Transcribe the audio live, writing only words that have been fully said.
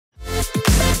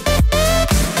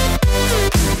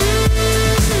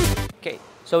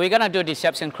So we're gonna do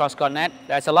deception cross-court net.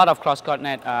 There's a lot of cross-court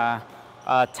net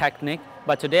technique,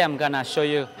 but today I'm gonna show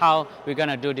you how we're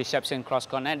gonna do deception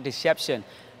cross-court net. Deception,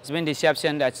 it's mean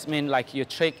deception, that's mean like you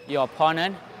trick your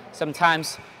opponent.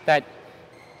 Sometimes that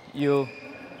you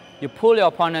pull your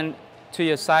opponent to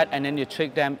your side and then you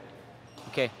trick them.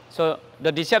 Okay, so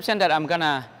the deception that I'm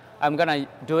gonna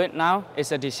do it now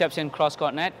is a deception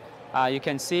cross-court net. You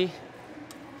can see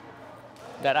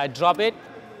that I drop it,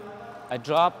 I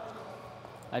drop,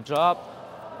 I drop,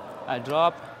 I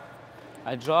drop,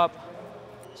 I drop,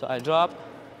 so I drop,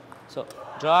 so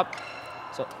drop,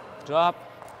 so drop,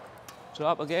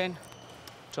 drop again,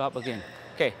 drop again.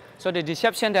 Okay, so the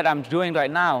deception that I'm doing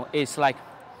right now is like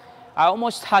I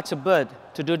almost touch a bird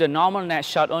to do the normal net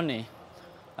shot only.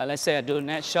 Let's say I do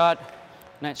net shot,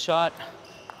 net shot,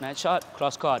 net shot,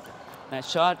 cross court, net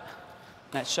shot,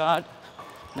 net shot,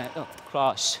 net,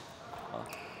 cross,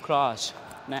 cross,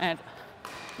 net,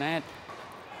 net,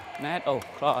 net,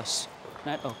 cross,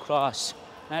 net, cross,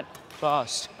 net,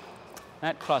 cross,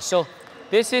 net, cross. So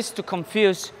this is to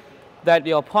confuse that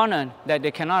your opponent, that they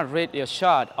cannot read your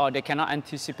shot or they cannot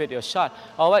anticipate your shot.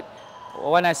 Or what,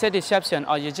 when I say deception,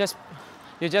 or you just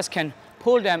can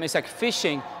pull them, it's like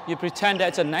fishing. You pretend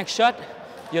that's a next shot,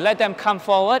 you let them come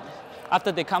forward.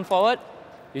 After they come forward,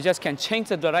 you just can change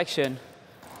the direction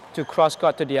to cross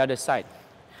court to the other side.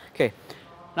 Okay,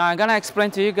 now I'm gonna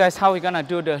explain to you guys how we're gonna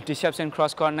do the deception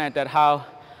cross court net, that how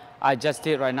I just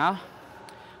did right now.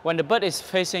 When the bird is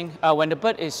facing, when the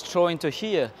bird is throwing to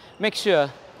here, make sure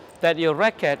that your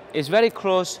racket is very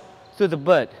close to the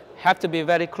bird. Have to be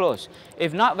very close.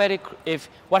 If not very,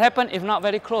 what happens if not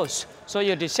very close? So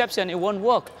your deception, it won't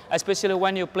work, especially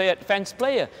when you play advanced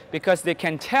player, because they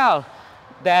can tell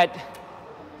that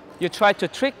you try to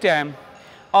trick them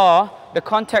or the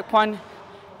contact point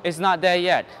is not there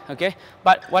yet, okay?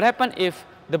 But what happens if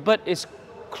the bird is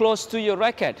close to your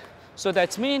racket? So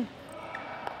that means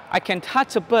I can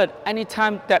touch a bird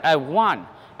anytime that I want,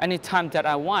 anytime that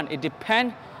I want. It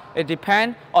depends,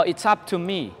 or it's up to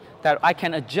me that I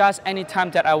can adjust anytime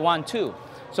that I want to.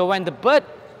 So when the bird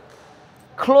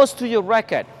close to your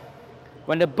racket,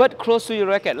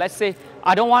 let's say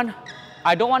I don't want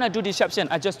to do deception,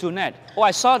 I just do net. Oh,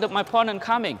 I saw that my opponent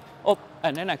coming. Oh,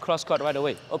 and then I cross court right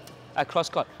away. Oh, I cross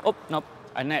court. Oh, no,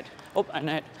 I net. Oh, I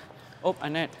net. Oh, I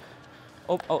net.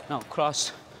 Oh, no,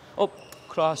 cross. Oh,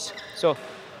 cross.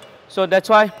 So that's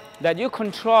why that you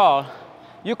control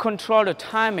the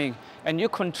timing and you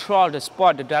control the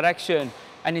spot, the direction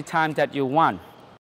anytime that you want.